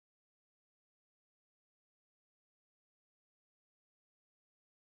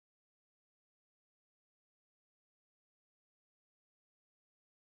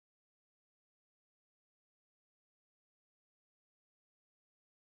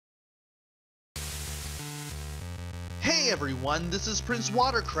Hey everyone, this is Prince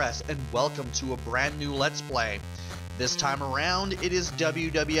Watercress, and welcome to a brand new Let's Play. This time around, it is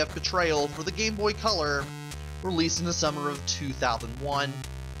WWF Betrayal for the Game Boy Color, released in the summer of 2001,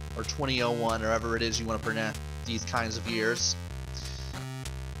 or 2001, or however it is you want to pronounce these kinds of years.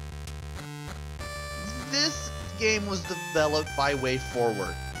 This game was developed by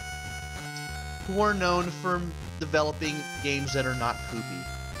WayForward, who are known for developing games that are not poopy.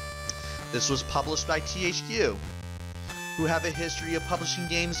 This was published by THQ, who have a history of publishing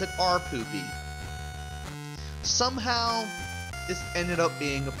games that are poopy. Somehow, this ended up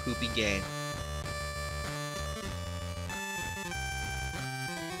being a poopy game.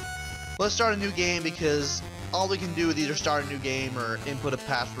 Let's start a new game because all we can do is either start a new game or input a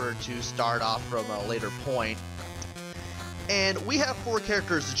password to start off from a later point. And we have 4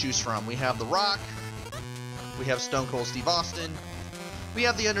 characters to choose from. We have The Rock, we have Stone Cold Steve Austin, we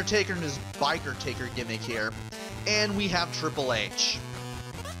have The Undertaker and his biker taker gimmick here, and we have Triple H.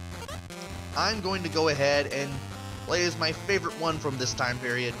 I'm going to go ahead and play as my favorite one from this time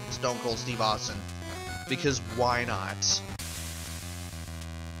period, Stone Cold Steve Austin, because why not?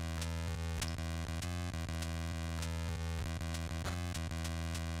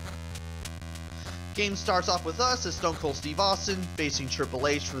 Game starts off with us as Stone Cold Steve Austin facing Triple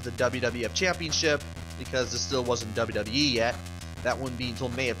H for the WWF Championship, because this still wasn't WWE yet. That wouldn't be until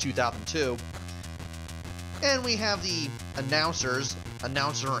May of 2002. And we have the announcer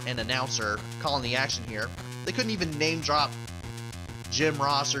and announcer, calling the action here. They couldn't even name drop Jim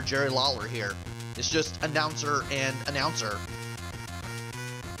Ross or Jerry Lawler here. It's just announcer and announcer.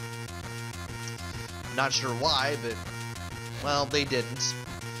 Not sure why, but, well, they didn't.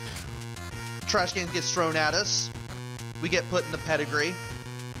 Trash can gets thrown at us. We get put in the pedigree.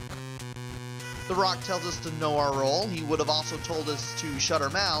 The Rock tells us to know our role. He would have also told us to shut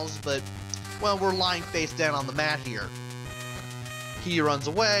our mouths, but, well, we're lying face down on the mat here. He runs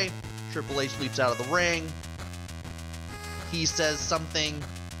away. Triple H leaps out of the ring. He says something.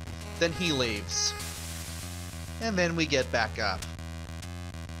 Then he leaves. And then we get back up.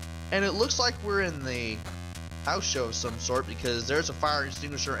 And it looks like we're in the house show of some sort, because there's a fire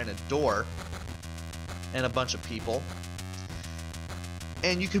extinguisher and a door. And a bunch of people.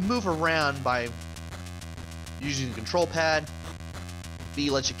 And you can move around by using the control pad.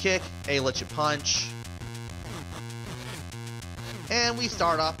 B lets you kick, A lets you punch. And we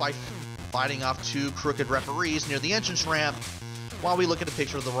start off by fighting off 2 crooked referees near the entrance ramp while we look at a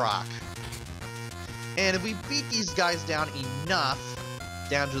picture of The Rock. And if we beat these guys down enough,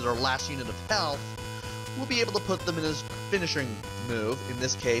 down to their last unit of health, we'll be able to put them in his finishing move. In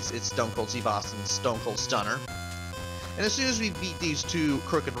this case, it's Stone Cold Steve Austin's Stone Cold Stunner. And as soon as we beat these 2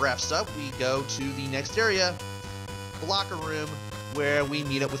 crooked refs up, we go to the next area, the locker room, where we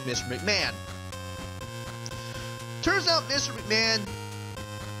meet up with Mr. McMahon. Turns out Mr. McMahon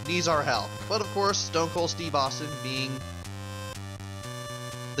needs our help. But of course, Stone Cold Steve Austin, being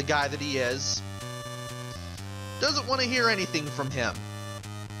the guy that he is, doesn't want to hear anything from him.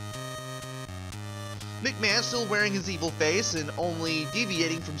 McMahon, still wearing his evil face and only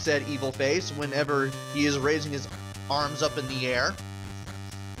deviating from said evil face whenever he is raising his arms up in the air,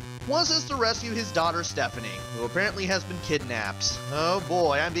 wants us to rescue his daughter Stephanie, who apparently has been kidnapped. Oh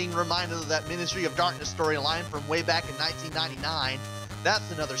boy, I'm being reminded of that Ministry of Darkness storyline from way back in 1999. That's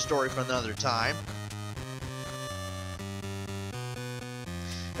another story for another time.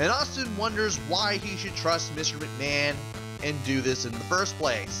 And Austin wonders why he should trust Mr. McMahon and do this in the first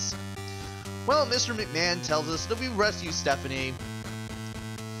place. Well, Mr. McMahon tells us that if we rescue Stephanie,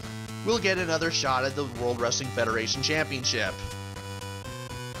 we'll get another shot at the World Wrestling Federation Championship.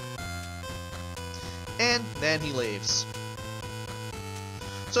 And then he leaves.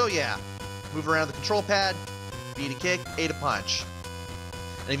 So yeah, move around the control pad, B to kick, A to punch.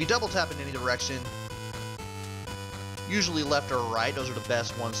 And if you double tap in any direction, usually left or right, those are the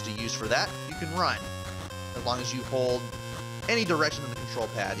best ones to use for that, you can run. As long as you hold any direction on the control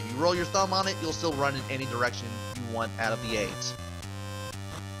pad. If you roll your thumb on it, you'll still run in any direction you want out of the 8.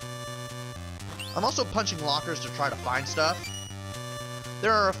 I'm also punching lockers to try to find stuff.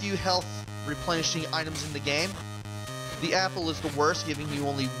 There are a few health replenishing items in the game. The apple is the worst, giving you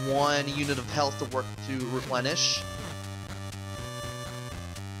only 1 unit of health to replenish.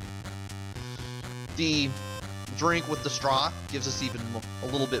 The drink with the straw gives us even a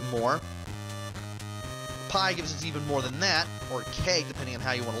little bit more. Pie gives us even more than that, or cake, depending on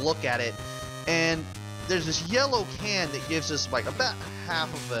how you want to look at it. And there's this yellow can that gives us like about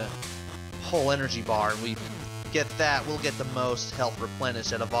half of a whole energy bar, and we get that, we'll get the most health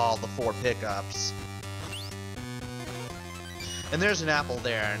replenished out of all the 4 pickups. And there's an apple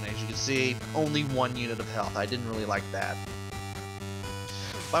there, and as you can see, only 1 unit of health. I didn't really like that.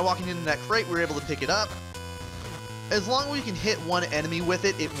 By walking into that crate, we were able to pick it up. As long as we can hit one enemy with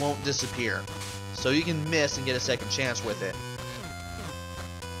it, it won't disappear. So you can miss and get a second chance with it.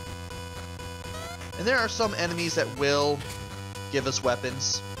 And there are some enemies that will give us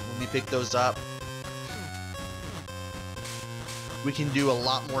weapons when we pick those up. We can do a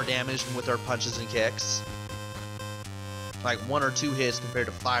lot more damage than with our punches and kicks. Like 1 or 2 hits compared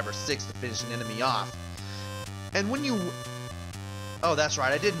to 5 or 6 to finish an enemy off. And when you... Oh, that's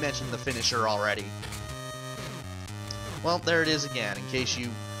right, I did mention the finisher already. Well, there it is again. In case you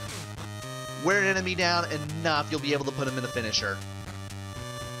wear an enemy down enough, you'll be able to put him in a finisher.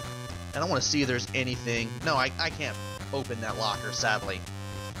 And I want to see if there's anything... No, I can't open that locker, sadly.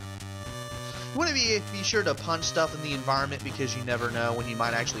 You want to be sure to punch stuff in the environment because you never know when you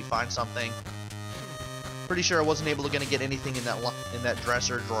might actually find something. Pretty sure I wasn't able to get anything in that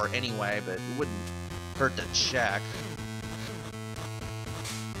dresser drawer anyway, but it wouldn't hurt to check.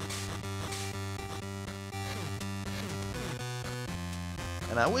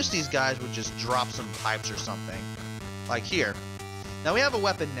 And I wish these guys would just drop some pipes or something. Like here. Now we have a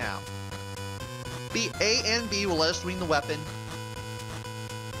weapon now. A and B will let us swing the weapon.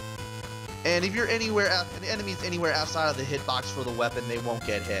 And if you're anywhere, an enemy's anywhere outside of the hitbox for the weapon, they won't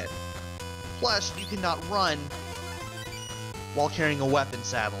get hit. Plus, you cannot run while carrying a weapon,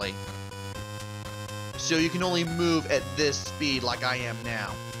 sadly. So you can only move at this speed like I am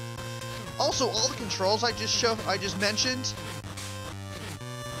now. Also, all the controls I just mentioned,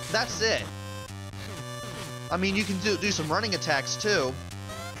 that's it. I mean, you can do some running attacks too.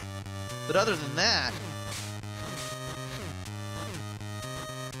 But other than that,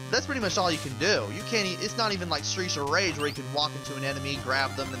 that's pretty much all you can do. You can't. It's not even like Streets of Rage where you can walk into an enemy,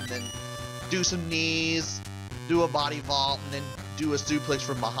 grab them, and then do some knees, do a body vault, and then do a suplex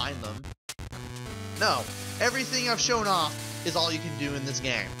from behind them. No, everything I've shown off is all you can do in this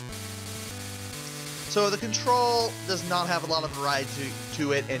game. So the control does not have a lot of variety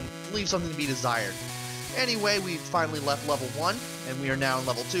to it and leaves something to be desired. Anyway, we finally left level 1, and we are now in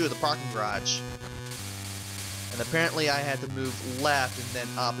level 2 of the parking garage. And apparently I had to move left and then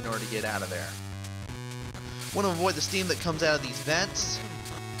up in order to get out of there. Want to avoid the steam that comes out of these vents.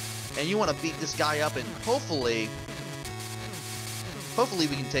 And you want to beat this guy up, and hopefully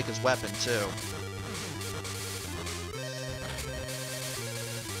we can take his weapon too.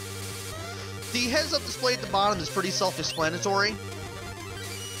 The heads-up display at the bottom is pretty self-explanatory.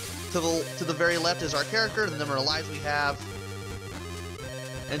 To the very left is our character, the number of lives we have,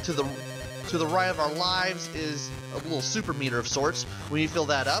 and to the right of our lives is a little super meter of sorts. When you fill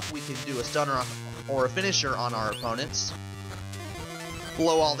that up, we can do a stunner or a finisher on our opponents.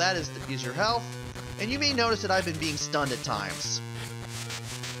 Below all that is your health, and you may notice that I've been being stunned at times.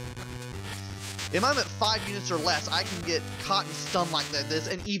 If I'm at 5 units or less, I can get caught and stunned like this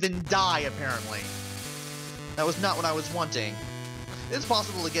and even die, apparently. That was not what I was wanting. It's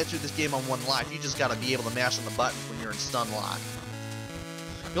possible to get through this game on 1 life, you just gotta be able to mash on the buttons when you're in stun lock.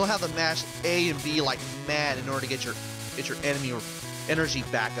 You'll have to mash A and B like mad in order to get your enemy energy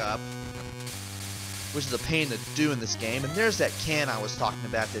back up, which is a pain to do in this game. And there's that can I was talking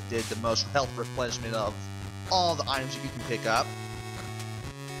about that did the most health replenishment of all the items that you can pick up.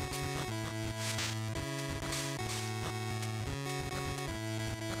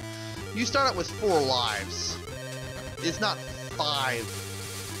 You start out with 4 lives. It's not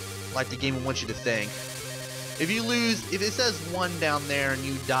 5 like the game wants you to think. If you lose, if it says 1 down there and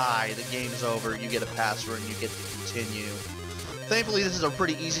you die, the game's over, you get a password and you get to continue. Thankfully, this is a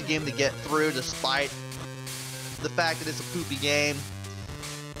pretty easy game to get through despite the fact that it's a poopy game.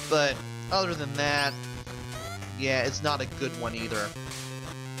 But other than that, yeah, it's not a good one either.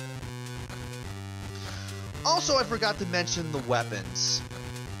 Also, I forgot to mention the weapons.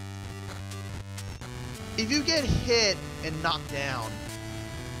 If you get hit and knocked down,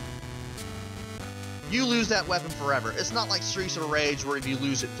 you lose that weapon forever. It's not like Streets of Rage where if you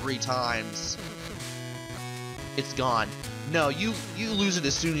lose it 3 times, it's gone. No, you lose it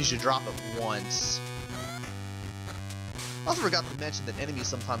as soon as you drop it once. I also forgot to mention that enemies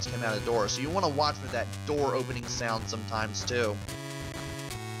sometimes come out of doors, so you want to watch for that door opening sound sometimes too.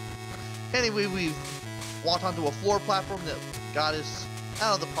 Anyway, we've walked onto a floor platform that got us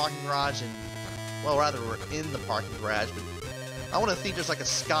out of the parking garage, and, well, rather we're in the parking garage, but I want to think there's like a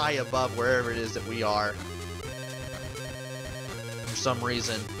sky above wherever it is that we are. For some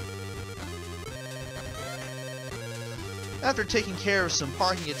reason. After taking care of some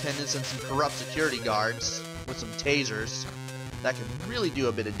parking attendants and some corrupt security guards with some tasers that can really do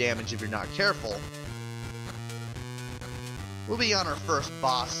a bit of damage if you're not careful, We'll be on our first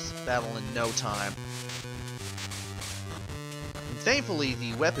boss battle in no time. And thankfully,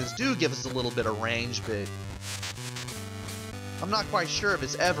 the weapons do give us a little bit of range, but I'm not quite sure if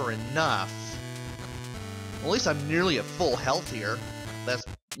it's ever enough. Well, at least I'm nearly at full health here. That's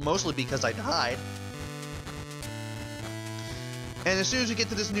mostly because I died. And as soon as we get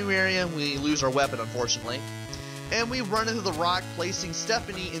to this new area, we lose our weapon, unfortunately. And we run into the rock, placing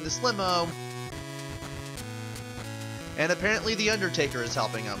Stephanie in this limo. And apparently the Undertaker is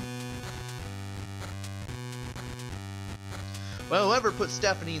helping him. Well, whoever put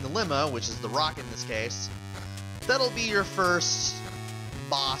Stephanie in the limo, which is the Rock in this case, that'll be your first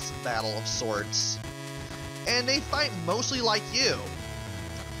boss battle of sorts. And they fight mostly like you.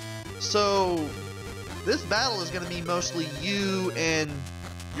 So this battle is going to be mostly you and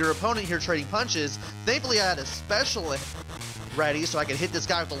your opponent here trading punches. Thankfully I had a special ready so I could hit this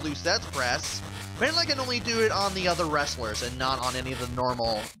guy with a loose Thesz press. Apparently I can only do it on the other wrestlers and not on any of the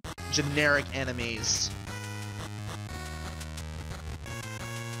normal generic enemies.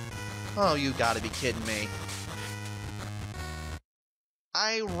 Oh, you gotta be kidding me.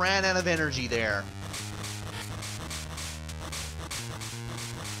 I ran out of energy there.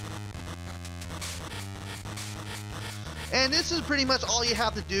 And this is pretty much all you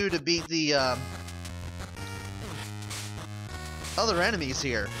have to do to beat the other enemies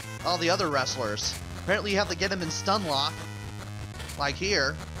here. All the other wrestlers. Apparently you have to get them in stun lock, like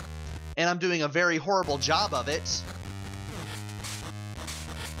here. And I'm doing a very horrible job of it.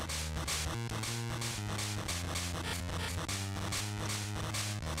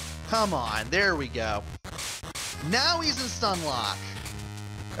 Come on, there we go. Now he's in stun lock.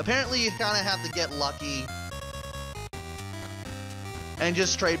 Apparently you kind of have to get lucky and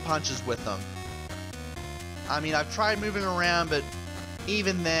just trade punches with them. I mean, I've tried moving around, but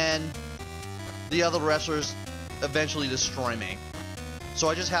even then, the other wrestlers eventually destroy me. So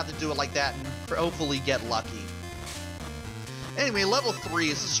I just have to do it like that and hopefully get lucky. Anyway, level 3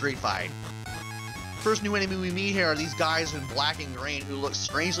 is a street fight. First new enemy we meet here are these guys in black and green who look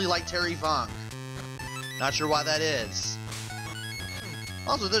strangely like Terry Funk. Not sure why that is.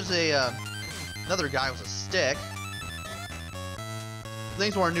 Also, there's another guy with a stick.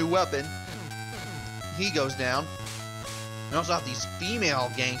 Thanks to our new weapon, he goes down. We also have these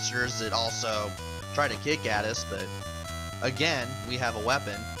female gangsters that also try to kick at us, but again, we have a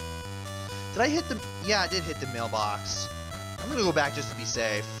weapon. Did I hit the... Yeah, I did hit the mailbox. I'm gonna go back just to be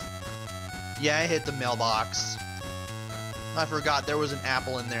safe. Yeah, I hit the mailbox. I forgot there was an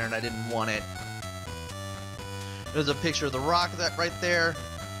apple in there and I didn't want it. There's a picture of the Rock that right there.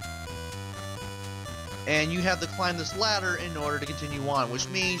 And you have to climb this ladder in order to continue on, which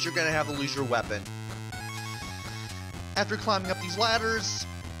means you're going to have to lose your weapon. After climbing up these ladders,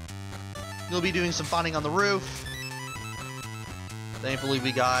 you'll be doing some fighting on the roof. Thankfully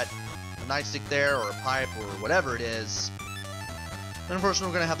we got a nightstick there, or a pipe, or whatever it is. And unfortunately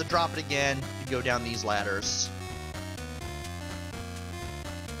we're going to have to drop it again to go down these ladders.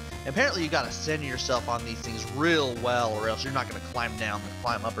 Apparently you got to center yourself on these things real well, or else you're not going to climb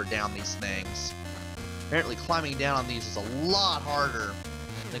up or down these things. Apparently climbing down on these is a lot harder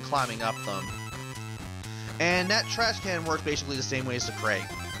than climbing up them. And that trash can works basically the same way as the crate.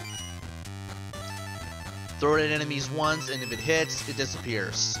 Throw it at enemies once, and if it hits, it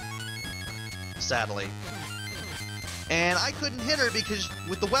disappears. Sadly. And I couldn't hit her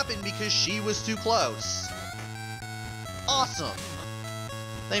with the weapon because she was too close. Awesome!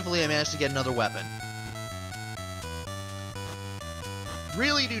 Thankfully I managed to get another weapon.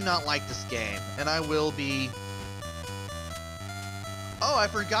 Really do not like this game, and I will be... Oh, I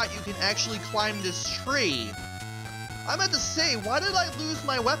forgot you can actually climb this tree. I meant to say, why did I lose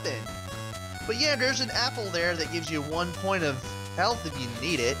my weapon? But yeah, there's an apple there that gives you 1 point of health if you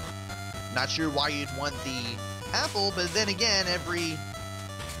need it. Not sure why you'd want the apple, but then again, every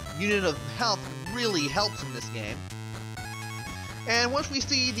unit of health really helps in this game. And once we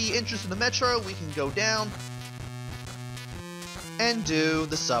see the entrance to the metro, we can go down and do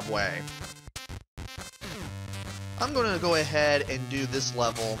the subway. I'm going to go ahead and do this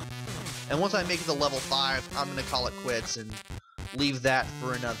level, and once I make it to level 5, I'm going to call it quits and leave that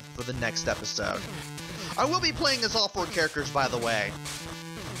for the next episode. I will be playing as all 4 characters, by the way,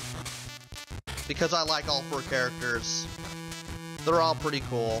 because I like all 4 characters. They're all pretty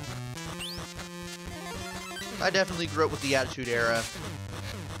cool. I definitely grew up with the Attitude Era.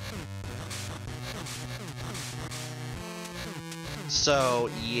 So,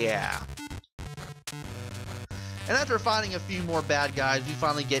 yeah. And after fighting a few more bad guys, we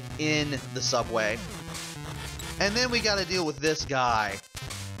finally get in the subway. And then we gotta deal with this guy.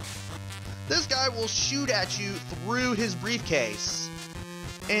 This guy will shoot at you through his briefcase,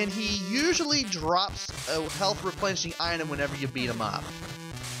 and he usually drops a health replenishing item whenever you beat him up.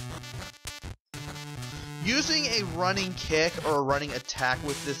 Using a running kick or a running attack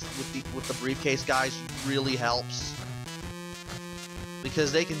with the briefcase guys really helps,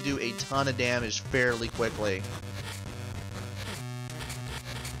 because they can do a ton of damage fairly quickly.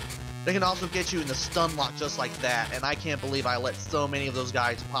 They can also get you in the stun lock just like that, and I can't believe I let so many of those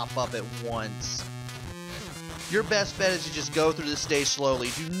guys pop up at once. Your best bet is to just go through this stage slowly.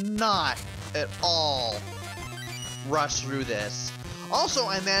 Do not at all rush through this. Also,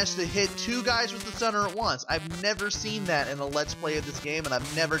 I managed to hit 2 guys with the stunner at once. I've never seen that in a Let's Play of this game, and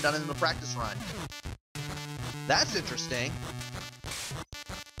I've never done it in a practice run. That's interesting.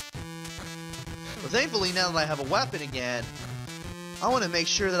 But thankfully, now that I have a weapon again, I want to make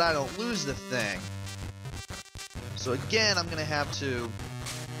sure that I don't lose the thing. So again, I'm going to have to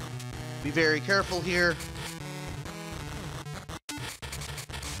be very careful here.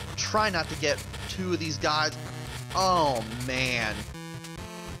 Try not to get 2 of these guys. Oh, man.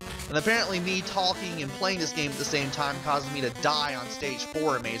 And apparently me talking and playing this game at the same time caused me to die on stage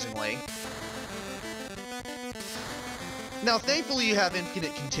 4, amazingly. Now, thankfully you have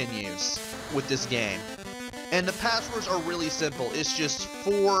infinite continues with this game. And the passwords are really simple. It's just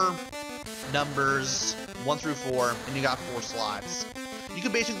 4 numbers, 1 through 4, and you got 4 slots. You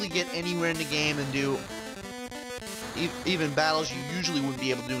can basically get anywhere in the game and do even battles you usually wouldn't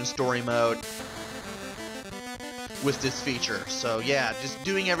be able to do in story mode with this feature. So yeah, just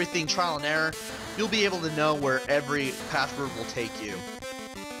doing everything trial and error, you'll be able to know where every password will take you.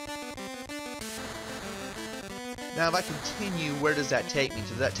 Now if I continue, where does that take me?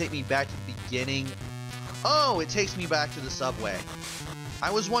 Does that take me back to the beginning? Oh, it takes me back to the subway.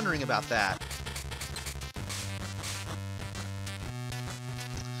 I was wondering about that.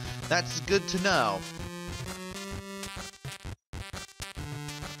 That's good to know.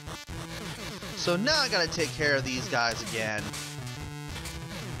 So now I gotta take care of these guys again.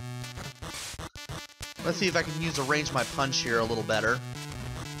 Let's see if I can arrange my punch here a little better.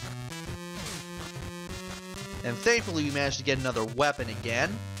 And thankfully we managed to get another weapon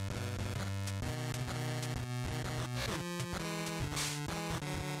again.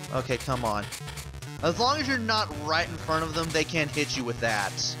 Okay, come on. As long as you're not right in front of them, they can't hit you with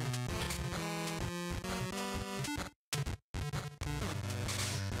that.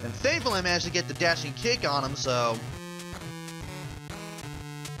 And thankfully I managed to get the dashing kick on him, so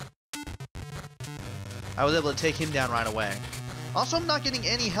I was able to take him down right away. Also, I'm not getting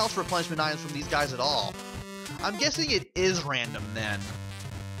any health replenishment items from these guys at all. I'm guessing it is random then.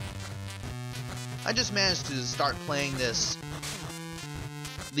 I just managed to start playing this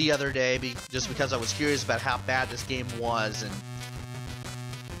the other day just because I was curious about how bad this game was, and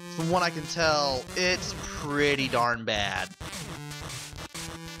from what I can tell, it's pretty darn bad.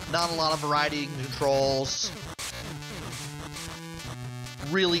 Not a lot of variety in controls.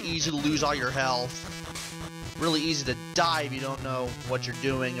 Really easy to lose all your health. Really easy to die if you don't know what you're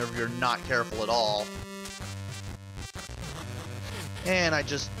doing or if you're not careful at all. And I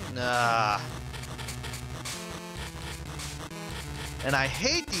just... And I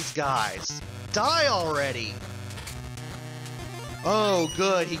hate these guys! Die already! Oh,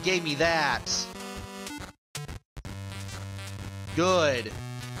 good, he gave me that. Good.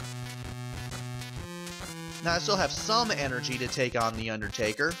 Now I still have some energy to take on the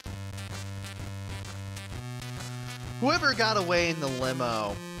Undertaker. Whoever got away in the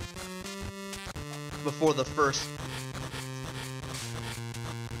limo before the first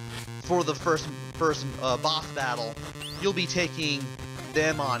boss battle, you'll be taking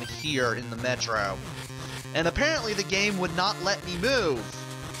them on here in the metro. And apparently the game would not let me move,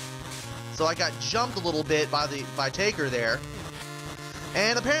 so I got jumped a little bit by Taker there.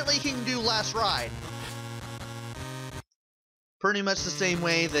 And apparently he can do last ride. Pretty much the same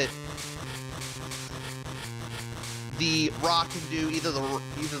way that the Rock can do either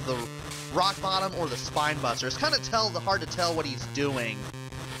the rock bottom or the spine buster. It's kind of hard to tell what he's doing.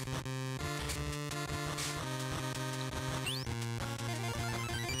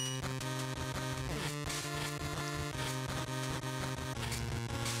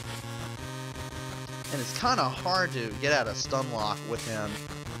 And it's kind of hard to get out of stun lock with him.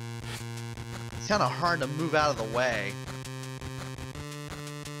 It's kind of hard to move out of the way.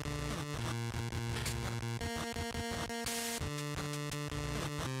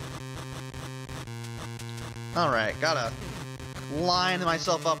 Alright, gotta line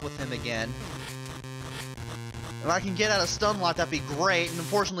myself up with him again. If I can get out of stun lock, that'd be great, and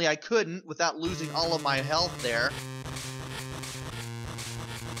unfortunately I couldn't without losing all of my health there.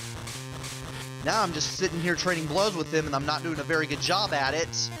 Now I'm just sitting here trading blows with him, and I'm not doing a very good job at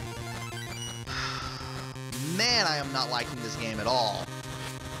it. Man, I am not liking this game at all.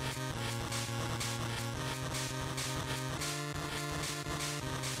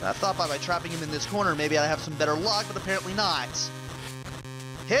 I thought by trapping him in this corner, maybe I'd have some better luck, but apparently not.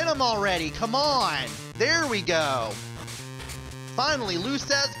 Hit him already, come on! There we go! Finally, loose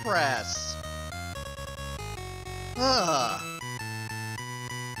as press. Ugh.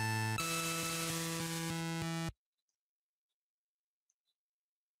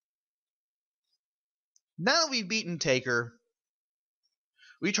 Now that we've beaten Taker,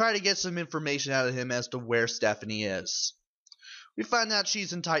 we try to get some information out of him as to where Stephanie is. We find out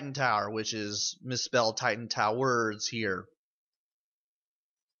she's in Titan Tower, which is misspelled Titan Towers here.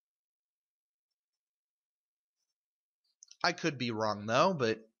 I could be wrong though,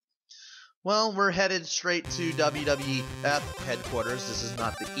 but well, we're headed straight to WWF headquarters. This is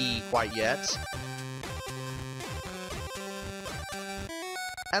not the E quite yet.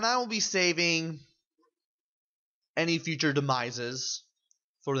 And I will be saving any future demises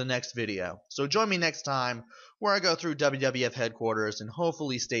for the next video. So join me next time where I go through WWF headquarters and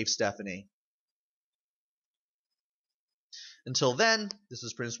hopefully save Stephanie. Until then, this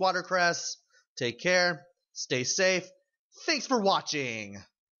is Prince Watercress. Take care, stay safe. Thanks for watching.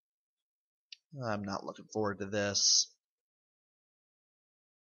 I'm not looking forward to this.